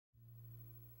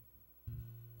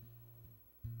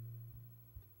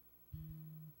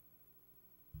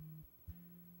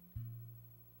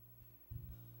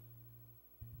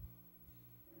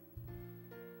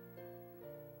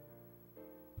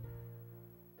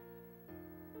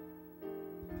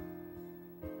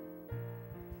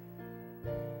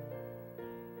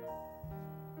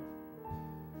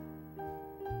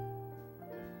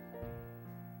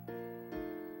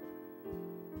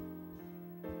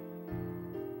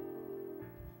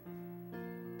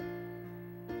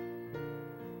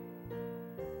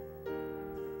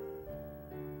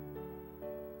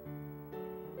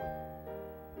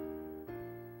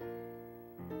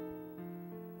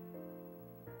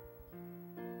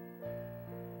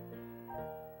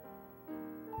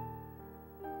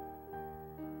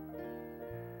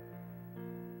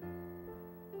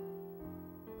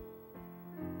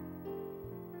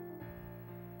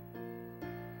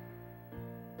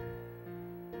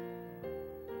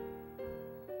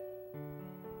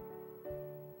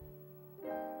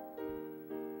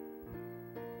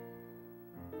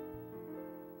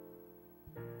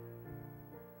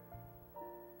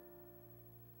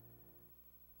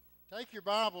Take your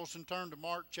Bibles and turn to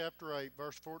Mark chapter 8,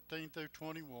 verse 14 through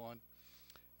 21.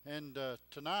 And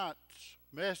tonight's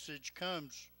message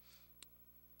comes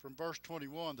from verse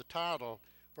 21. The title,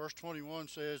 verse 21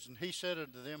 says, "And he said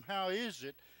unto them, How is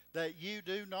it that you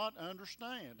do not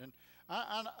understand?" And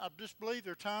I just believe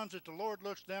there are times that the Lord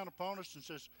looks down upon us and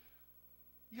says,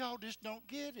 y'all just don't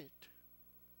get it.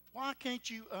 Why can't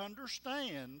you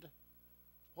understand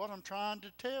what I'm trying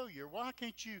to tell you? Why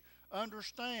can't you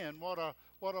understand what I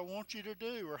want you to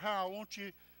do or how I want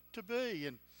you to be?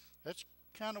 And that's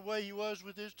kind of the way he was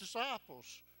with his disciples.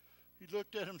 He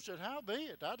looked at them and said,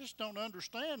 "Howbeit, I just don't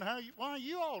understand why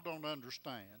you all don't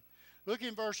understand." Look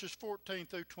in verses 14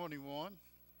 through 21.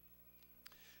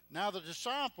 "Now the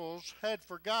disciples had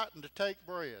forgotten to take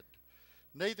bread,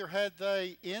 neither had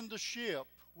they in the ship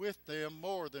with them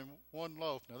more than one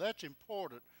loaf." Now that's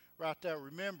important right there.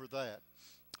 Remember that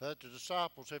the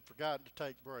disciples had forgotten to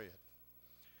take bread.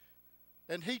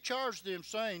 "And he charged them,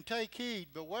 saying, Take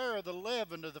heed, beware of the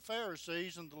leaven of the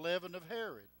Pharisees and the leaven of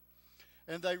Herod.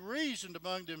 And they reasoned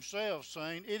among themselves,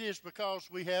 saying, It is because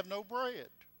we have no bread.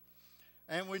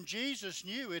 And when Jesus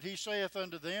knew it, he saith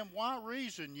unto them, Why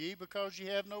reason ye, because ye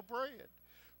have no bread?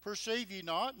 Perceive ye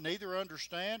not, neither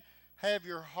understand? Have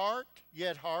your heart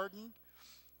yet hardened?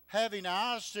 Having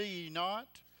eyes see ye not,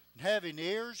 and having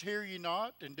ears hear ye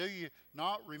not, and do ye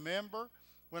not remember?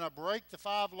 When I brake the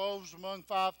 5 loaves among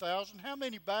 5,000, how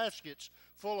many baskets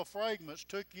full of fragments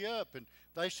took ye up? And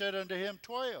they said unto him,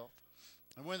 12.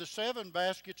 And when the 7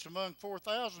 baskets among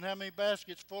 4,000, how many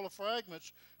baskets full of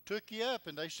fragments took ye up?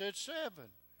 And they said, 7.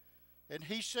 And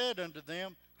he said unto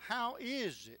them, How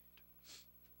is it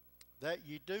that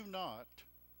ye do not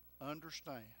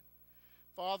understand?"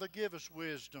 Father, give us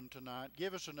wisdom tonight.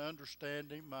 Give us an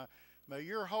understanding. May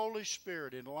your Holy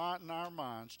Spirit enlighten our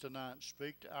minds tonight and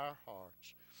speak to our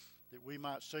hearts, that we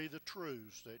might see the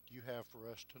truths that you have for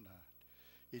us tonight.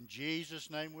 In Jesus'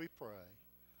 name we pray.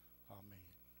 Amen.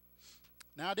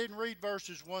 Now, I didn't read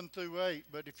verses 1 through 8,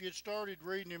 but if you'd started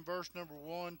reading in verse number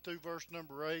 1 through verse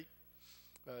number 8,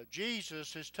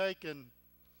 Jesus has taken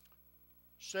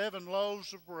 7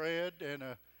 loaves of bread and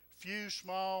a few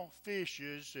small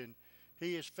fishes, and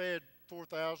he has fed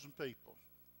 4,000 people.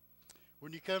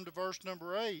 When you come to verse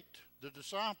number 8, the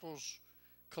disciples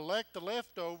collect the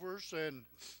leftovers, and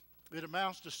it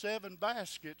amounts to 7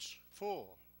 baskets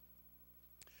full.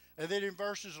 And then in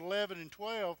verses 11 and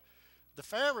 12, the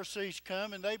Pharisees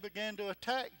come and they began to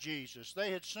attack Jesus.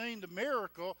 They had seen the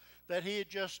miracle that he had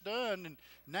just done, and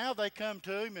now they come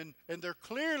to him and they're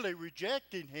clearly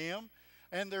rejecting him.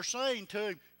 And they're saying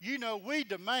to him, we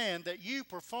demand that you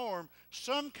perform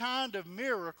some kind of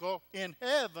miracle in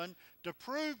heaven to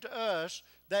prove to us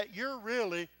that you're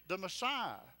really the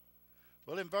Messiah.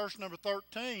 Well, in verse number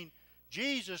 13,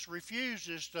 Jesus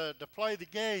refuses to play the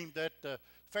game that the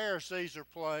Pharisees are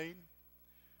playing.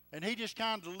 And he just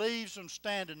kind of leaves them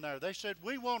standing there. They said,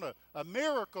 "We want a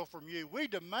miracle from you. We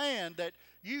demand that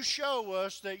you show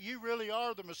us that you really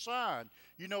are the Messiah." And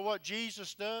you know what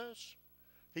Jesus does?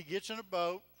 He gets in a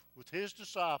boat with his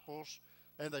disciples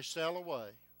and they sail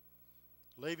away,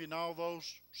 leaving all those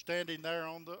standing there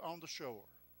on the shore.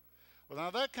 Well,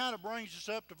 now that kind of brings us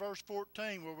up to verse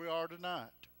 14 where we are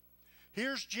tonight.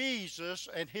 Here's Jesus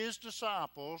and his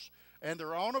disciples, and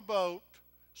they're on a boat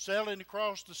sailing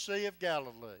across the Sea of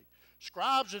Galilee.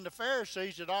 Scribes and the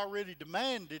Pharisees had already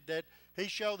demanded that he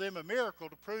show them a miracle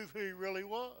to prove who he really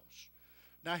was.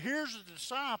 Now here's the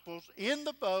disciples in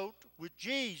the boat with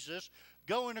Jesus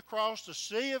going across the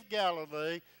Sea of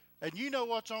Galilee, and you know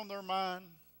what's on their mind?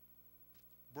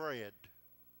 Bread.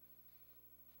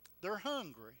 They're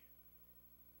hungry.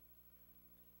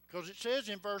 Because it says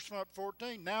in verse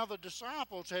 14, "Now the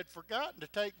disciples had forgotten to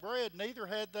take bread, neither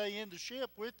had they in the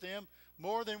ship with them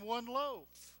more than one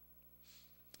loaf."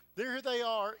 There they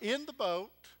are in the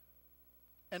boat,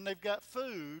 and they've got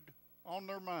food on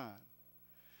their mind.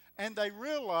 And they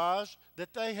realized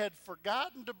that they had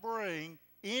forgotten to bring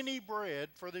any bread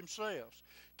for themselves.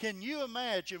 Can you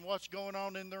imagine what's going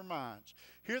on in their minds?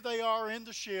 Here they are in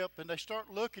the ship, and they start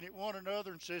looking at one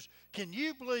another and says, "Can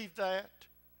you believe that?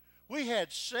 We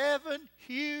had 7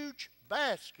 huge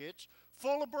baskets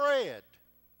full of bread,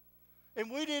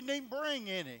 and we didn't even bring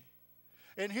any.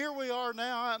 And here we are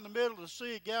now out in the middle of the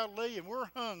Sea of Galilee, and we're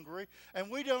hungry,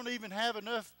 and we don't even have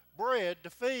enough bread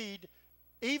to feed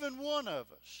even one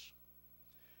of us."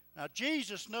 Now,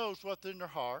 Jesus knows what's in their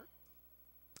heart.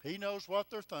 He knows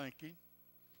what they're thinking.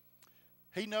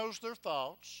 He knows their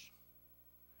thoughts.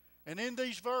 And in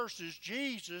these verses,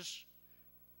 Jesus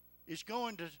is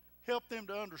going to help them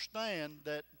to understand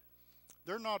that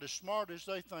they're not as smart as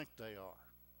they think they are,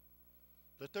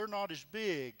 that they're not as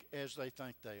big as they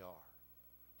think they are.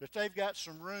 that they've got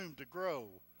some room to grow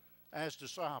as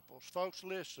disciples. Folks,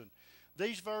 listen.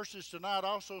 These verses tonight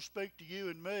also speak to you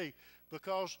and me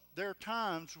because there are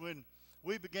times when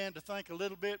we begin to think a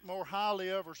little bit more highly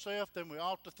of ourselves than we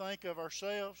ought to think of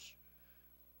ourselves.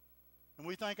 And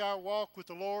we think our walk with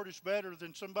the Lord is better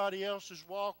than somebody else's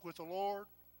walk with the Lord.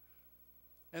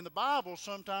 And the Bible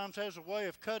sometimes has a way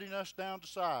of cutting us down to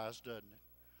size, doesn't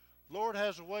it? The Lord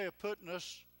has a way of putting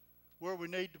us where we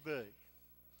need to be.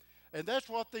 And that's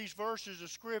what these verses of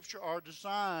Scripture are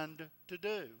designed to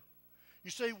do.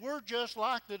 You see, we're just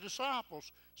like the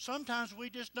disciples. Sometimes we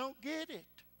just don't get it.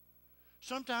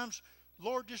 Sometimes the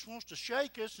Lord just wants to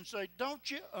shake us and say,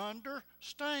 don't you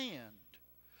understand?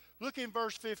 Look in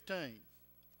verse 15.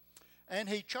 And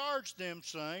he charged them,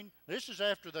 saying, this is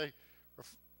after they are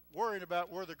worrying about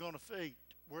where they're going to eat,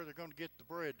 where they're going to get the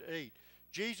bread to eat.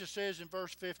 Jesus says in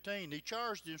verse 15, he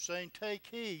charged them, saying, take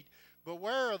heed,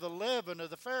 beware of the leaven of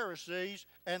the Pharisees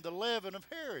and the leaven of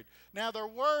Herod. Now they're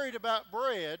worried about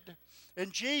bread,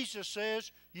 and Jesus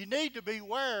says, you need to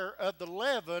beware of the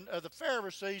leaven of the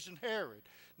Pharisees and Herod.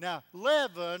 Now,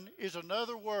 leaven is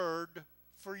another word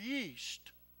for yeast.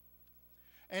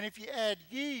 And if you add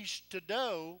yeast to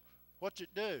dough, what's it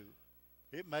do?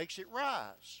 It makes it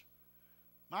rise.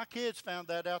 My kids found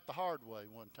that out the hard way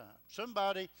one time.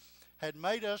 Somebody had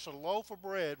made us a loaf of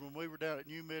bread when we were down at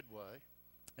New Midway,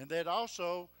 and they'd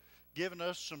also given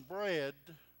us some bread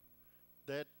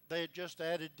that they had just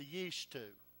added the yeast to.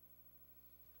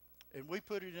 And we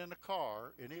put it in a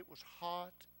car, and it was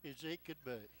hot as it could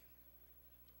be.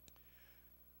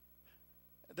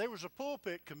 There was a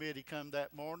pulpit committee come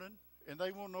that morning, and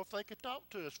they wanted to know if they could talk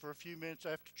to us for a few minutes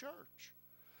after church.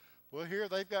 Well, here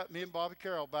they've got me and Bobby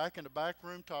Carroll back in the back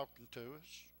room talking to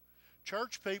us.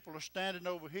 Church people are standing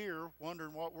over here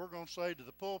wondering what we're going to say to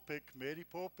the pulpit committee.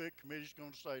 Pulpit committee's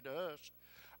going to say to us.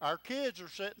 Our kids are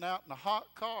sitting out in a hot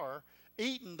car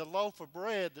eating the loaf of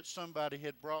bread that somebody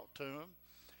had brought to them.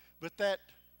 But that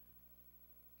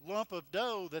lump of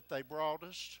dough that they brought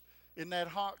us in that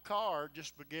hot car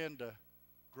just began to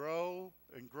grow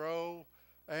and grow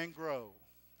and grow.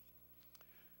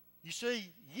 You see,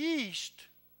 yeast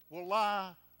will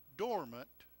lie dormant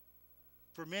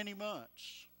for many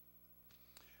months.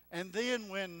 And then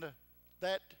when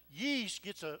that yeast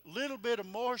gets a little bit of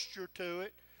moisture to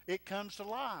it, it comes to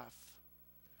life.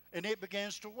 And it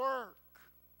begins to work.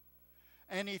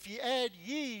 And if you add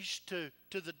yeast to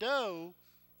the dough,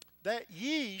 that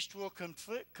yeast will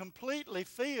completely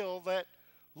fill that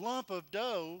lump of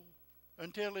dough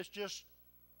until it's just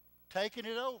taking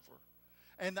it over.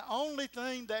 And the only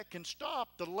thing that can stop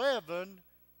the leaven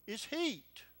is heat.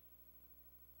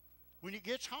 When it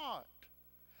gets hot.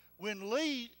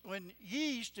 When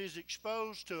yeast is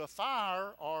exposed to a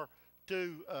fire or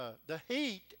to the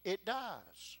heat, it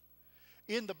dies.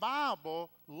 In the Bible,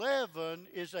 leaven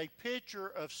is a picture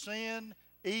of sin,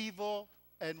 evil,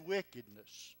 and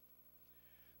wickedness.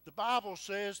 The Bible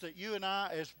says that you and I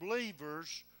as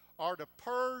believers are to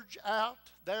purge out,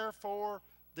 therefore,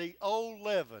 the old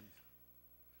leaven,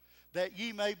 that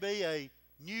ye may be a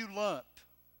new lump,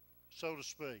 so to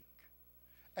speak,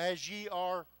 as ye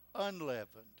are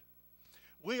unleavened.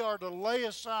 We are to lay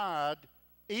aside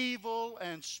evil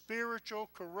and spiritual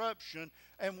corruption,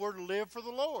 and we're to live for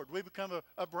the Lord. We become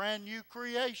a brand new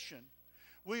creation.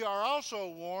 We are also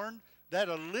warned that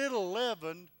a little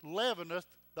leaven leaveneth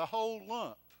the whole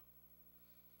lump.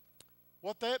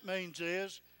 What that means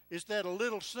is that a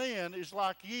little sin is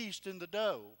like yeast in the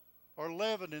dough or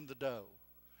leaven in the dough.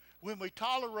 When we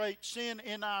tolerate sin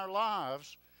in our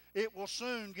lives, it will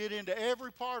soon get into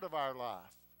every part of our life.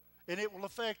 And it will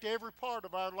affect every part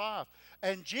of our life.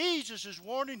 And Jesus is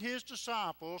warning his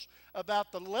disciples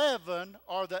about the leaven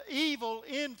or the evil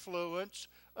influence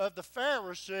of the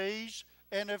Pharisees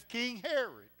and of King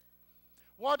Herod.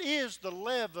 What is the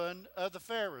leaven of the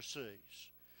Pharisees?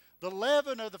 The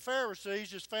leaven of the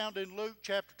Pharisees is found in Luke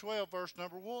chapter 12, verse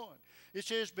number 1. It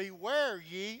says, beware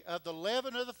ye of the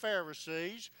leaven of the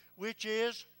Pharisees, which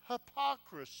is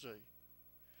hypocrisy.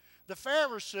 The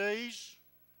Pharisees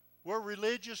were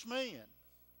religious men.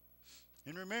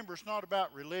 And remember, it's not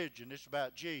about religion, it's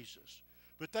about Jesus.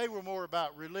 But they were more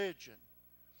about religion.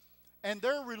 And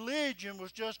their religion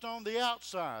was just on the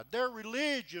outside. Their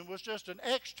religion was just an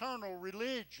external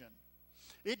religion.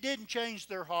 It didn't change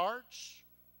their hearts.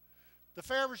 The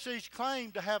Pharisees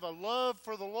claimed to have a love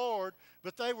for the Lord,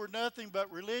 but they were nothing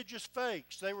but religious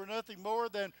fakes. They were nothing more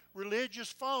than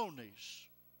religious phonies.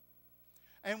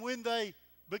 And when they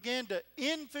began to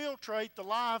infiltrate the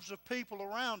lives of people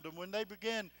around them, when they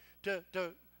began to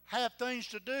have things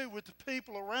to do with the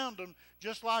people around them,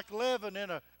 just like leaven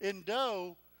in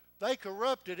dough, They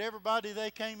corrupted everybody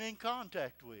they came in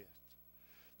contact with.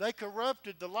 They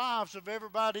corrupted the lives of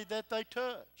everybody that they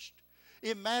touched.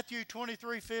 In Matthew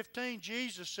 23:15,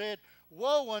 Jesus said,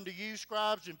 "Woe unto you,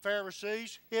 scribes and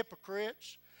Pharisees,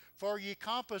 hypocrites, for ye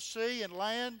compass sea and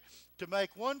land to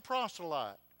make one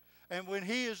proselyte. And when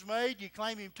he is made, ye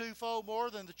claim him twofold more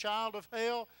than the child of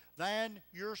hell than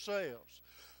yourselves."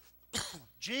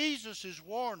 Jesus is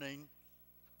warning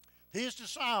his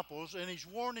disciples, and he's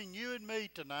warning you and me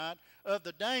tonight of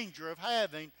the danger of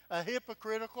having a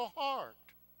hypocritical heart.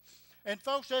 And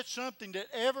folks, that's something that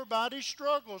everybody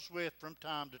struggles with from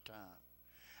time to time.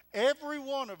 Every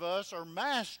one of us are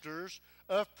masters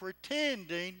of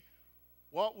pretending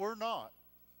what we're not.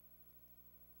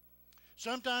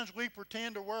 Sometimes we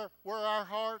pretend to where our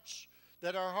hearts,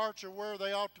 that our hearts are where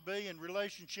they ought to be in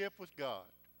relationship with God.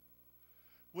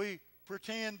 We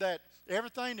pretend that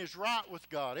everything is right with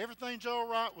God, everything's all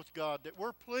right with God, that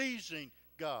we're pleasing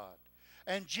God.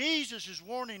 And Jesus is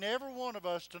warning every one of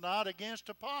us tonight against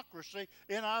hypocrisy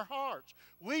in our hearts.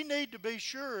 We need to be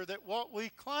sure that what we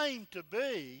claim to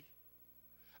be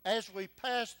as we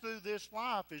pass through this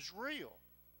life is real,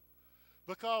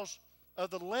 because of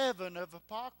the leaven of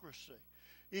hypocrisy.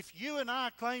 If you and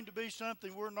I claim to be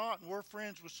something we're not, and we're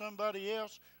friends with somebody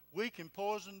else, we can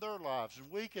poison their lives and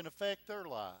we can affect their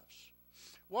lives.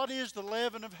 What is the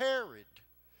leaven of Herod?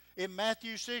 In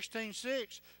Matthew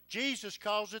 16:6, Jesus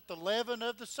calls it the leaven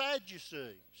of the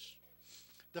Sadducees.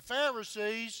 The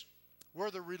Pharisees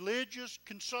were the religious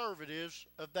conservatives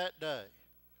of that day.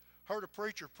 Heard a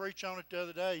preacher preach on it the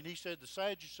other day, and he said the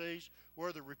Sadducees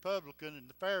were the Republican and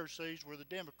the Pharisees were the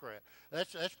Democrat.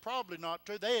 That's probably not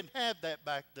true. They didn't have that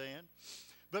back then.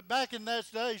 But back in those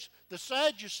days, the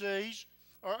Sadducees,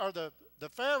 or the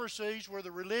Pharisees were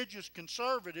the religious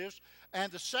conservatives,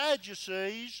 and the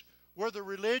Sadducees were the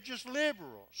religious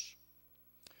liberals.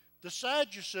 The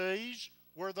Sadducees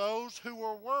were those who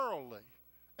were worldly,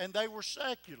 and they were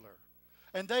secular.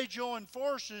 And they joined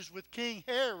forces with King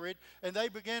Herod, and they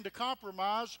began to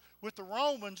compromise with the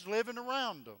Romans living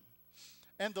around them.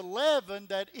 And the leaven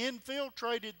that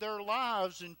infiltrated their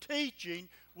lives and teaching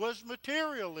was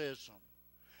materialism.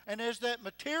 And as that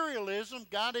materialism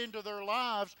got into their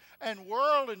lives and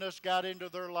worldliness got into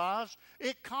their lives,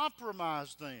 it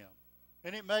compromised them.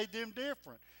 And it made them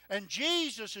different. And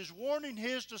Jesus is warning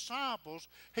his disciples.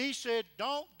 He said,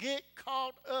 don't get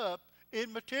caught up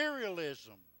in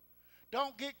materialism.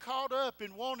 Don't get caught up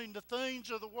in wanting the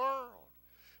things of the world.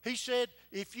 He said,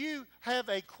 if you have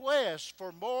a quest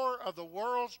for more of the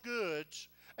world's goods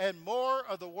and more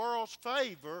of the world's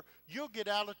favor, you'll get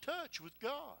out of touch with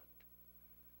God.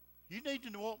 You need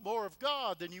to want more of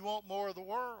God than you want more of the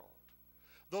world.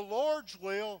 The Lord's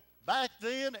will back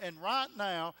then and right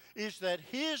now is that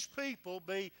his people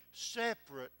be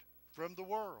separate from the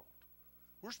world.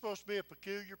 We're supposed to be a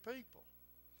peculiar people.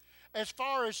 As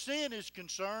far as sin is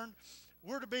concerned,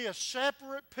 we're to be a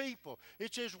separate people.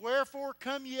 It says, wherefore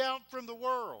come ye out from the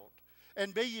world,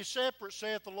 and be ye separate,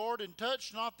 saith the Lord, and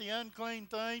touch not the unclean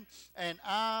thing, and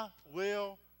I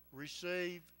will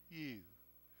receive you.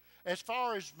 As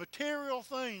far as material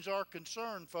things are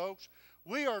concerned, folks,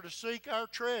 we are to seek our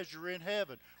treasure in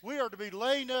heaven. We are to be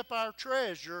laying up our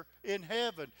treasure in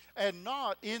heaven and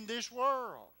not in this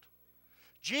world.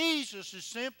 Jesus is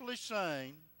simply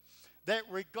saying that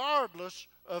regardless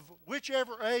of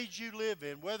whichever age you live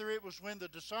in, whether it was when the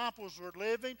disciples were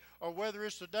living or whether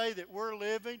it's the day that we're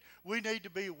living, we need to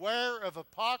be aware of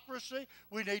hypocrisy,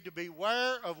 we need to be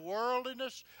aware of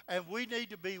worldliness, and we need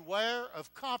to be aware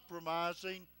of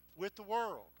compromising with the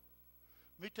world.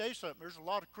 Let me tell you something, there's a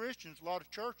lot of Christians, a lot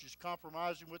of churches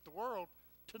compromising with the world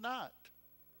tonight.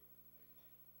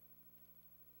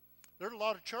 There's a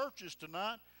lot of churches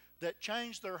tonight that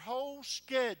change their whole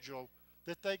schedule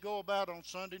that they go about on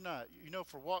Sunday night. You know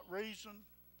for what reason?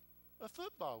 A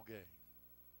football game.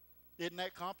 Isn't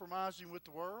that compromising with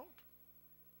the world?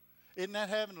 Isn't that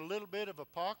having a little bit of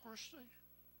hypocrisy?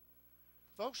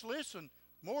 Folks, listen,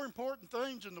 more important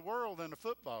things in the world than a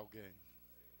football game.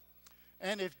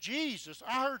 And if Jesus,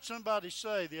 I heard somebody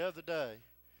say the other day,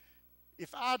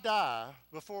 if I die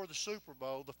before the Super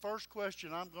Bowl, the first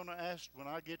question I'm going to ask when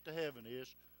I get to heaven is,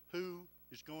 who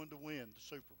is going to win the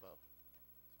Super Bowl?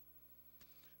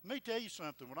 Let me tell you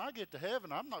something. When I get to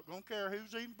heaven, I'm not going to care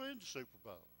who's even been to the Super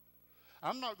Bowl.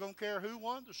 I'm not going to care who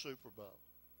won the Super Bowl.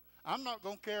 I'm not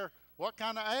going to care what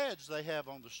kind of ads they have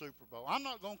on the Super Bowl. I'm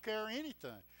not going to care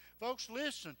anything. Folks,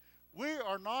 listen, we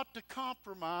are not to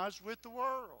compromise with the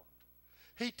world.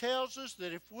 He tells us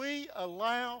that if we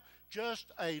allow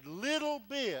just a little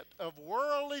bit of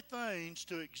worldly things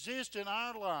to exist in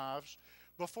our lives,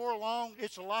 before long,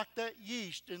 it's like that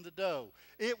yeast in the dough.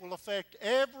 It will affect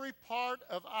every part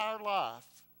of our life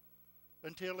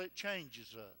until it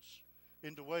changes us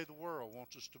in the way the world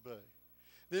wants us to be.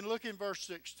 Then look in verse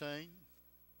 16.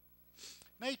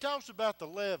 Now he talks about the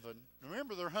leaven.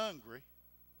 Remember, they're hungry.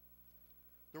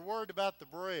 They're worried about the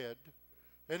bread.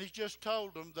 And he's just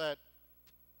told them that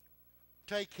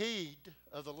take heed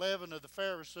of the leaven of the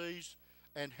Pharisees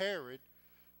and Herod.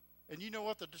 And you know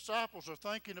what the disciples are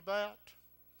thinking about?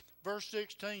 Verse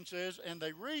 16 says, and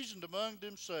they reasoned among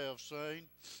themselves, saying,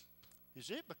 is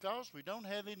it because we don't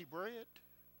have any bread?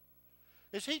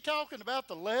 Is he talking about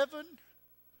the leaven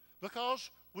because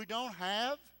we don't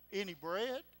have any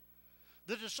bread?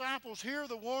 The disciples hear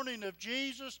the warning of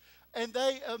Jesus and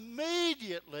they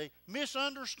immediately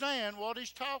misunderstand what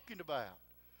he's talking about.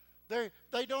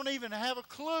 They don't even have a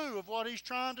clue of what he's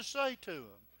trying to say to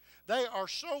them. They are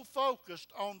so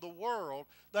focused on the world,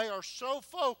 they are so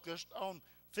focused on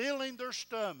filling their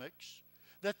stomachs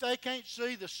that they can't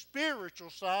see the spiritual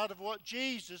side of what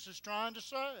Jesus is trying to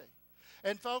say.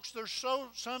 And folks, there's so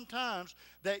sometimes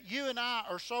that you and I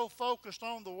are so focused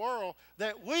on the world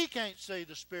that we can't see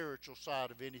the spiritual side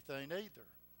of anything either.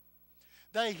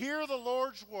 They hear the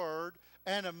Lord's word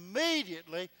and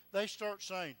immediately they start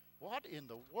saying, what in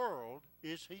the world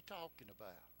is he talking about?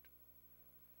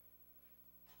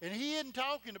 And he isn't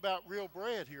talking about real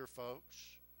bread here, folks.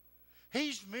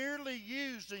 He's merely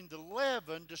using the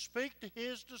leaven to speak to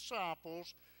his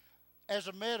disciples as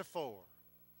a metaphor,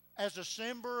 as a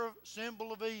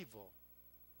symbol of evil.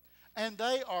 And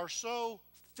they are so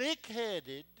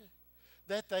thick-headed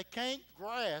that they can't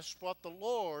grasp what the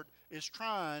Lord is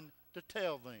trying to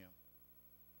tell them.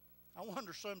 I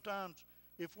wonder sometimes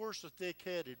if we're so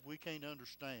thick-headed we can't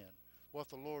understand what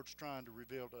the Lord's trying to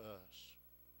reveal to us.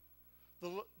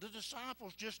 The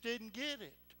disciples just didn't get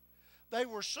it. They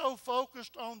were so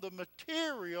focused on the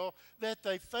material that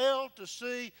they failed to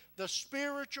see the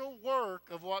spiritual work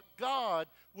of what God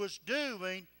was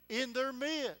doing in their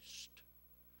midst.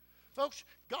 Folks,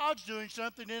 God's doing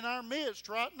something in our midst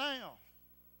right now.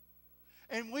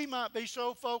 And we might be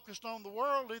so focused on the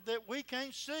world that we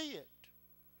can't see it.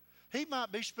 He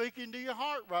might be speaking to your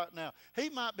heart right now. He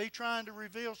might be trying to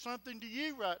reveal something to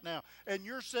you right now. And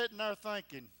you're sitting there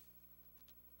thinking,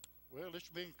 well, it's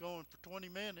been going for 20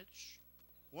 minutes.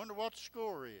 Wonder what the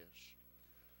score is.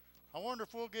 I wonder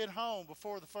if we'll get home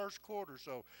before the first quarter's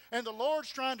over. And the Lord's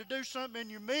trying to do something in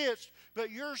your midst,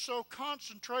 but you're so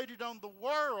concentrated on the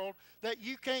world that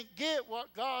you can't get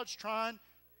what God's trying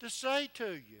to say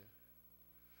to you.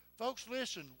 Folks,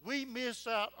 listen, we miss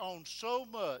out on so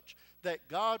much that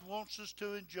God wants us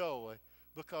to enjoy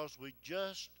because we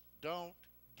just don't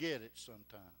get it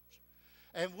sometimes.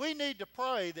 And we need to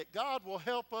pray that God will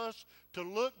help us to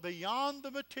look beyond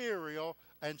the material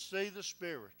and see the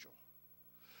spiritual.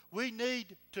 We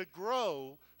need to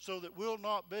grow so that we'll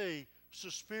not be so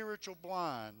spiritual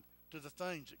blind to the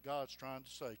things that God's trying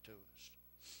to say to us.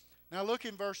 Now look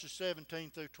in verses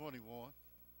 17 through 21.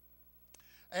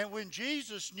 And when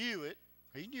Jesus knew it,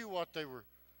 he knew what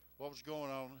was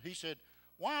going on. He said,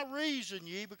 why reason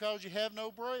ye because ye have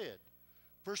no bread?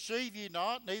 Perceive ye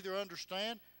not, neither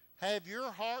understand? Have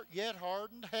your heart yet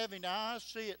hardened? Having eyes,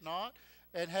 see it not,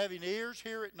 and having ears,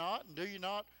 hear it not, and do you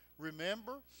not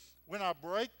remember? When I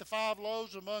break the 5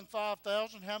 loaves among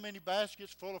 5,000, how many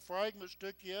baskets full of fragments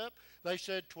took ye up? They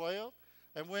said 12.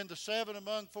 And when the 7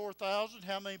 among 4,000,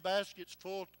 how many baskets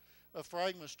full of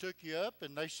fragments took ye up?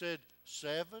 And they said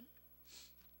 7.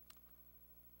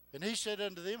 And he said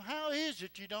unto them, how is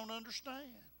it you don't understand?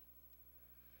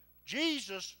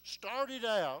 Jesus started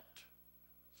out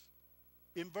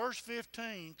in verse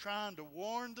 15 trying to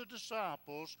warn the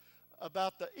disciples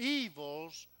about the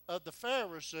evils of the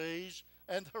Pharisees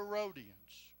and the Herodians.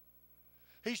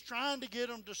 He's trying to get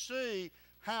them to see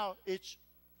how it's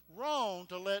wrong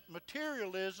to let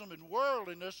materialism and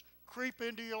worldliness creep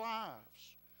into your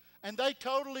lives. And they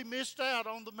totally missed out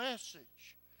on the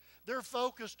message. They're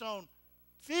focused on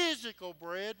physical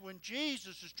bread when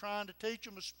Jesus is trying to teach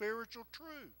them a spiritual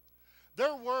truth.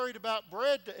 They're worried about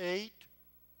bread to eat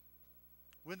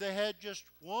when they had just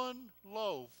one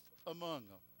loaf among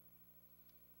them.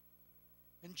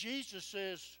 And Jesus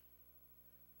says,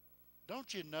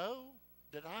 don't you know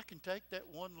that I can take that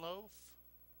one loaf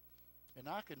and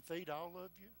I can feed all of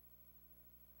you?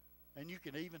 And you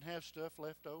can even have stuff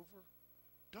left over?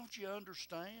 Don't you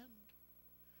understand?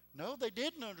 No, they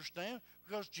didn't understand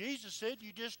because Jesus said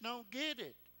you just don't get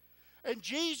it. And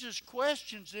Jesus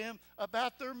questions them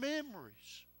about their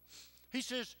memories. He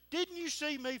says, didn't you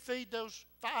see me feed those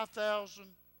 5,000?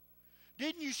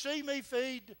 Didn't you see me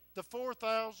feed the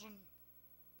 4,000?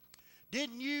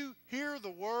 Didn't you hear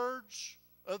the words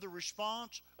of the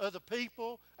response of the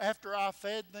people after I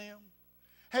fed them?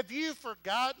 Have you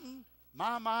forgotten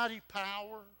my mighty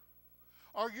power?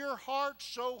 Are your hearts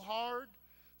so hard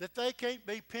that they can't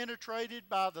be penetrated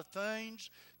by the things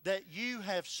that you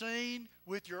have seen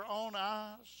with your own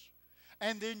eyes?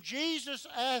 And then Jesus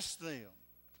asked them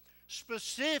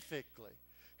specifically,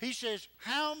 he says,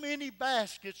 how many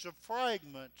baskets of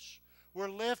fragments were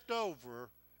left over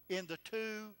in the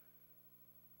 2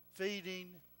 feeding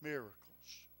miracles?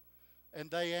 And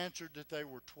they answered that they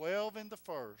were 12 in the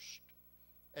first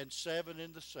and 7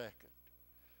 in the second.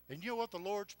 And you know what the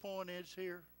Lord's point is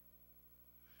here?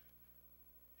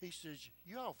 He says,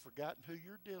 y'all forgotten who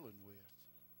you're dealing with.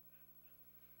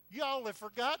 Y'all have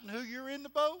forgotten who you're in the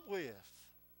boat with.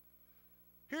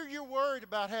 Here you're worried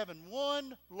about having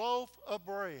 1 loaf of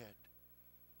bread.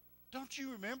 Don't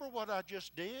you remember what I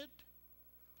just did?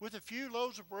 With a few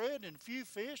loaves of bread and a few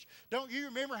fish. Don't you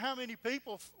remember how many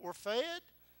people were fed?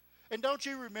 And don't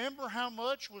you remember how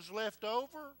much was left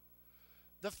over?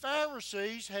 The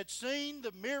Pharisees had seen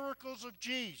the miracles of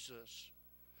Jesus,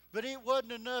 but it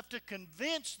wasn't enough to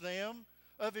convince them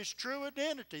of his true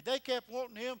identity. They kept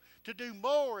wanting him to do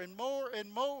more and more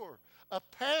and more.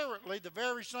 Apparently, the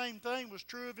very same thing was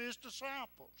true of his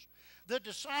disciples. The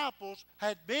disciples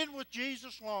had been with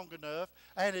Jesus long enough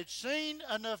and had seen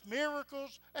enough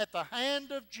miracles at the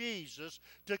hand of Jesus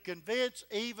to convince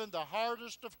even the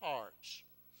hardest of hearts.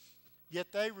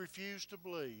 Yet they refused to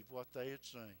believe what they had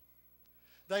seen.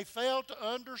 They failed to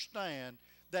understand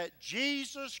that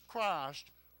Jesus Christ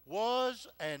was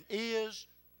and is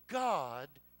God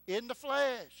in the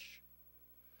flesh.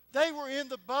 They were in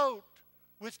the boat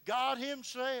with God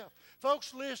himself.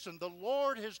 Folks, listen, the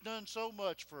Lord has done so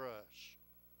much for us.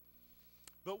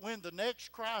 But when the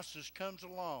next crisis comes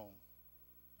along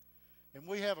and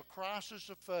we have a crisis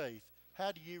of faith,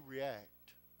 how do you react?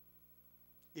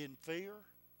 In fear?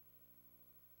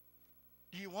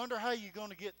 Do you wonder how you're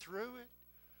going to get through it?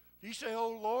 You say,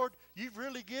 oh Lord, you've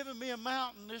really given me a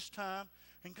mountain this time.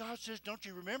 And God says, don't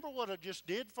you remember what I just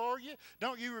did for you?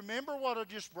 Don't you remember what I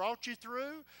just brought you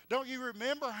through? Don't you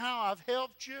remember how I've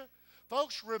helped you?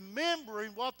 Folks,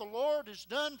 remembering what the Lord has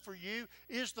done for you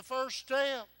is the first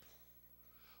step.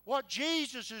 What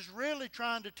Jesus is really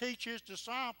trying to teach his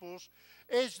disciples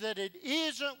is that it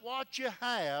isn't what you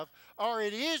have or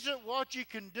it isn't what you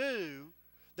can do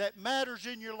that matters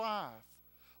in your life.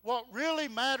 What really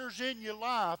matters in your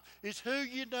life is who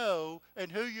you know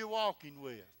and who you're walking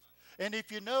with. And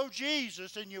if you know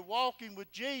Jesus and you're walking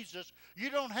with Jesus, you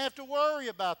don't have to worry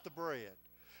about the bread.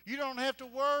 You don't have to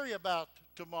worry about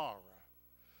tomorrow.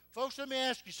 Folks, let me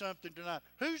ask you something tonight.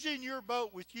 Who's in your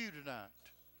boat with you tonight?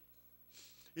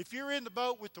 If you're in the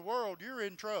boat with the world, you're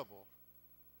in trouble.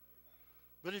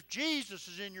 But if Jesus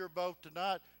is in your boat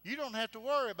tonight, you don't have to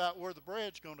worry about where the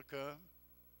bread's going to come.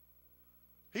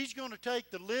 He's going to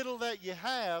take the little that you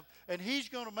have and he's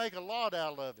going to make a lot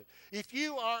out of it. If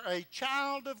you are a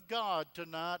child of God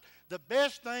tonight, the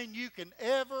best thing you can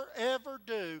ever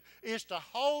do is to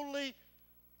wholly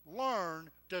learn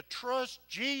to trust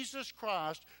Jesus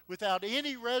Christ without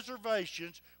any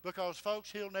reservations, because, folks,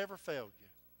 he'll never fail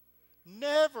you.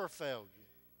 Never fail you.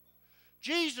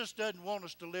 Jesus doesn't want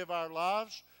us to live our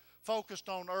lives focused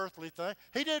on earthly things.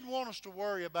 He didn't want us to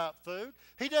worry about food.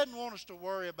 He doesn't want us to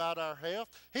worry about our health.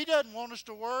 He doesn't want us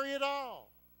to worry at all.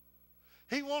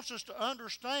 He wants us to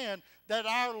understand that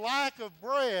our lack of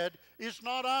bread is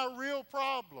not our real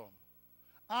problem.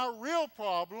 Our real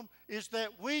problem is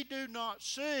that we do not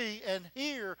see and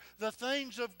hear the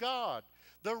things of God.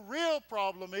 The real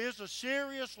problem is a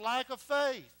serious lack of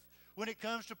faith when it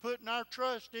comes to putting our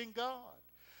trust in God.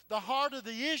 The heart of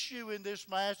the issue in this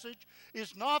message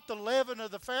is not the leaven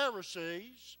of the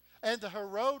Pharisees and the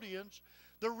Herodians.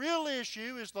 The real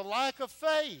issue is the lack of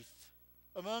faith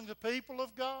among the people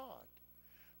of God.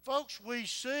 Folks, we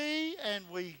see and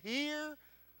we hear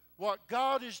what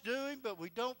God is doing, but we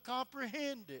don't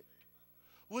comprehend it.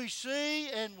 We see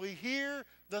and we hear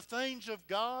the things of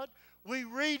God. We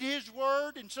read his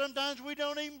word and sometimes we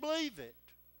don't even believe it.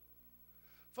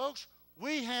 Folks,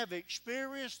 we have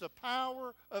experienced the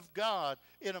power of God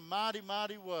in a mighty,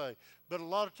 mighty way. But a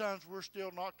lot of times we're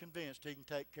still not convinced he can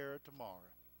take care of tomorrow.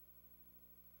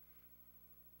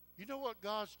 You know what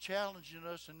God's challenging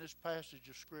us in this passage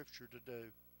of Scripture to do?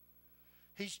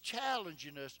 He's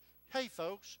challenging us. Hey,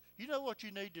 folks, you know what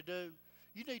you need to do?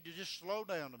 You need to just slow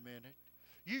down a minute.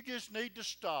 You just need to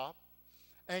stop.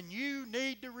 And you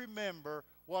need to remember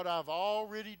what I've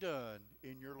already done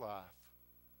in your life.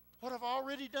 What I've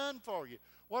already done for you.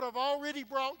 What I've already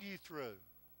brought you through.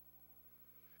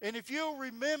 And if you'll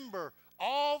remember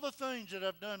all the things that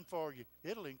I've done for you,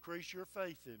 it'll increase your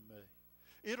faith in me.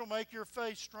 It'll make your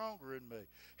faith stronger in me.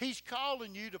 He's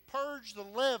calling you to purge the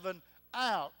leaven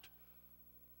out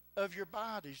of your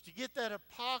bodies, to get that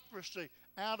hypocrisy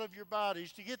out of your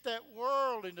bodies, to get that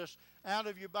worldliness out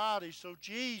of your bodies so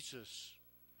Jesus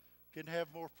can have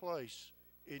more place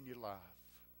in your life.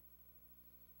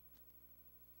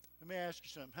 Let me ask you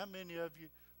something. How many of you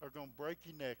are going to break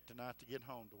your neck tonight to get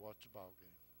home to watch the ball game?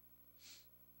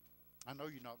 I know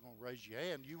you're not going to raise your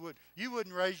hand. You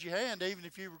wouldn't raise your hand even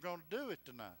if you were going to do it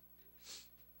tonight.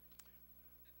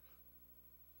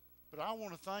 But I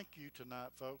want to thank you tonight,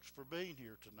 folks, for being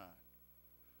here tonight.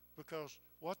 Because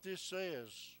what this says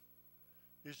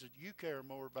is that you care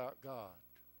more about God.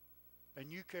 And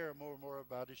you care more and more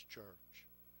about His church.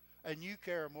 And you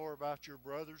care more about your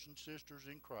brothers and sisters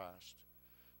in Christ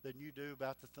than you do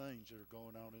about the things that are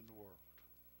going on in the world.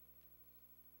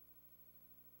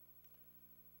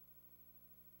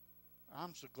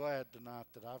 I'm so glad tonight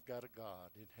that I've got a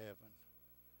God in heaven.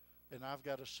 And I've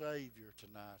got a Savior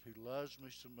tonight who loves me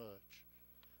so much.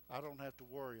 I don't have to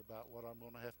worry about what I'm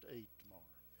going to have to eat tomorrow.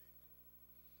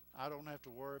 I don't have to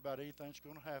worry about anything that's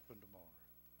going to happen tomorrow.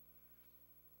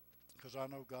 Because I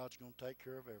know God's going to take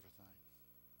care of everything.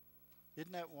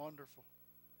 Isn't that wonderful?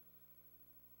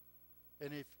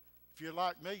 And if you're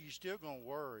like me, you're still going to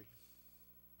worry.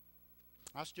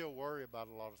 I still worry about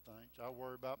a lot of things. I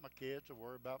worry about my kids. I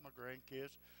worry about my grandkids.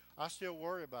 I still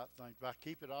worry about things, but I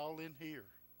keep it all in here.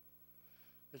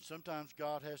 And sometimes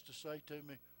God has to say to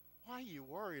me, why are you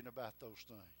worrying about those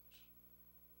things?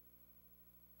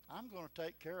 I'm going to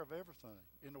take care of everything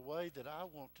in a way that I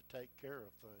want to take care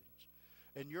of things.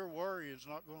 And your worry is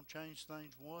not going to change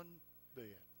things one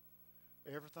bit.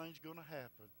 Everything's going to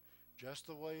happen just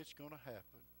the way it's going to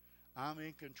happen. I'm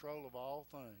in control of all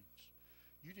things.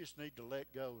 You just need to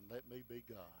let go and let me be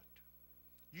God.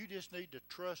 You just need to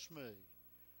trust me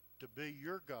to be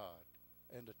your God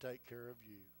and to take care of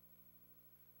you.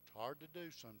 It's hard to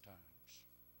do sometimes,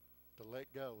 to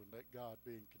let go and let God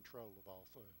be in control of all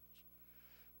things.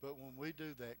 But when we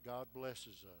do that, God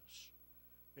blesses us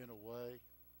in a way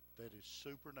that is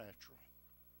supernatural.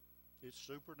 It's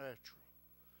supernatural.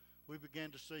 We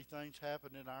begin to see things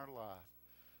happen in our life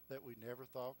that we never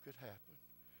thought could happen.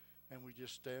 And we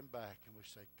just stand back and we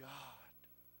say, God,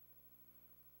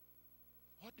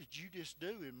 what did you just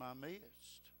do in my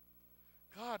midst?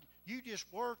 God, you just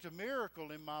worked a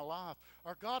miracle in my life.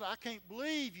 Or God, I can't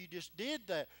believe you just did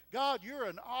that. God, you're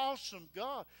an awesome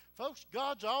God. Folks,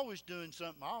 God's always doing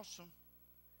something awesome.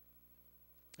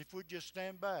 If we just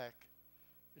stand back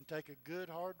and take a good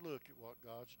hard look at what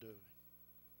God's doing.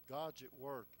 God's at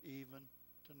work even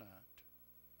tonight.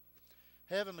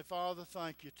 Heavenly Father,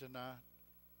 thank you tonight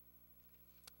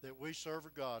that we serve a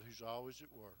God who's always at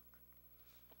work.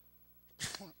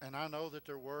 And I know that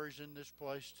there are worries in this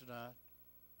place tonight.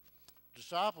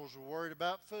 Disciples were worried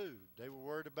about food. They were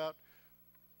worried about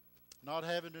not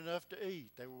having enough to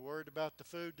eat. They were worried about the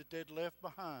food that they'd left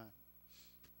behind.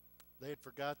 They had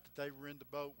forgot that they were in the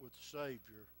boat with the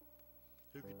Savior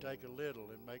who could take a little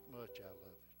and make much out of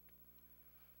it.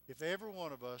 If every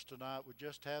one of us tonight would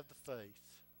just have the faith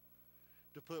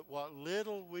to put what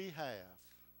little we have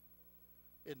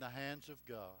in the hands of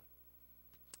God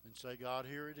and say, God,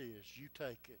 here it is. You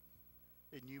take it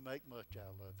and you make much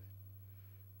out of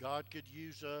it. God could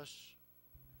use us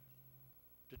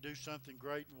to do something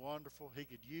great and wonderful. He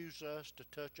could use us to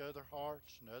touch other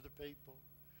hearts and other people.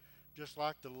 Just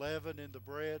like the leaven in the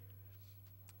bread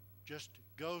just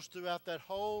goes throughout that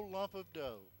whole lump of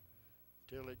dough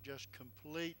till it just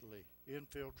completely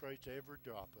infiltrates every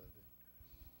drop of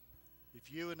it.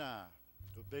 If you and I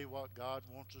would be what God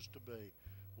wants us to be,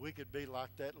 we could be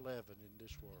like that leaven in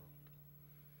this world.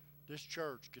 This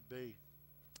church could be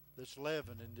this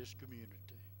leaven in this community.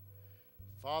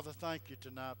 Father, thank you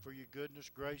tonight for your goodness,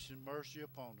 grace, and mercy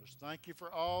upon us. Thank you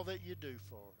for all that you do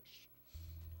for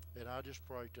us. And I just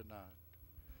pray tonight,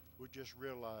 we just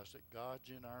realize that God's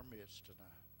in our midst tonight.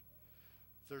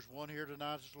 If there's one here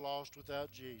tonight that's lost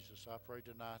without Jesus, I pray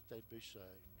tonight they'd be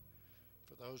saved.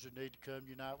 For those who need to come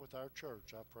unite with our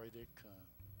church, I pray they'd come.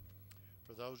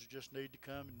 For those who just need to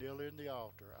come and kneel in the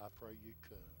altar, I pray you'd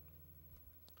come.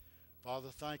 Father,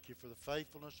 thank you for the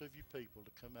faithfulness of your people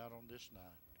to come out on this night.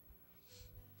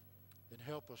 And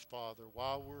help us, Father,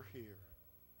 while we're here,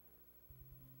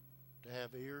 to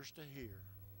have ears to hear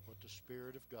what the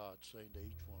Spirit of God's saying to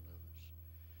each one of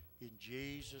us. In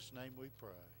Jesus' name we pray.